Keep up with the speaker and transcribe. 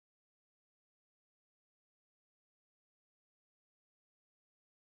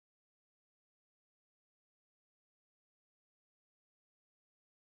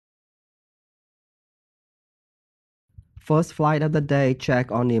First flight of the day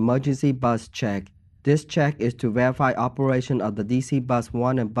check on the emergency bus check. This check is to verify operation of the DC bus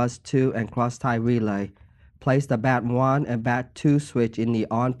 1 and bus 2 and cross-tie relay. Place the bat 1 and bat 2 switch in the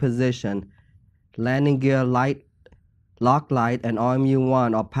on position. Landing gear light, lock light, and RMU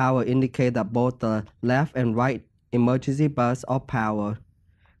 1 or power indicate that both the left and right emergency bus are powered.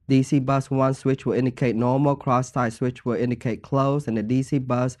 DC bus 1 switch will indicate normal, cross-tie switch will indicate closed, and the DC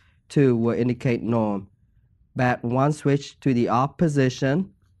bus 2 will indicate norm. Bat 1 switch to the off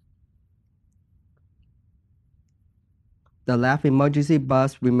position. The left emergency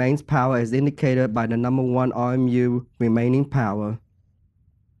bus remains power as indicated by the number 1 RMU remaining power.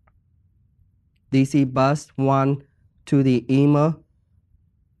 DC bus 1 to the EMA.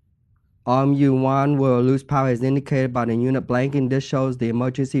 RMU 1 will lose power as indicated by the unit blanking. This shows the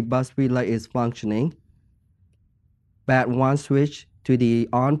emergency bus relay is functioning. Bat 1 switch to the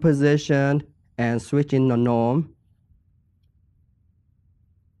on position and switch in the norm.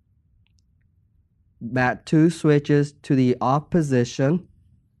 Bat 2 switches to the off position.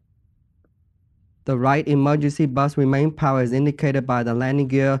 The right emergency bus remains power as indicated by the landing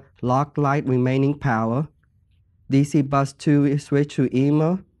gear lock light remaining power. DC bus 2 switch to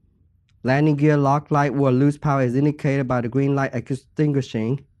EMA. Landing gear lock light will lose power as indicated by the green light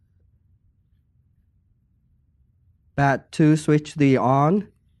extinguishing. Bat 2 switch to the on.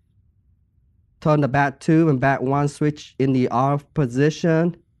 Turn the bat 2 and bat 1 switch in the off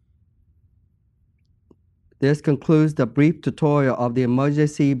position. This concludes the brief tutorial of the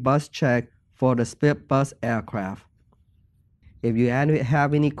emergency bus check for the split bus aircraft. If you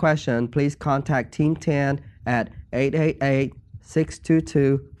have any questions, please contact Team 10 at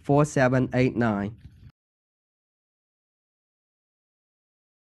 888-622-4789.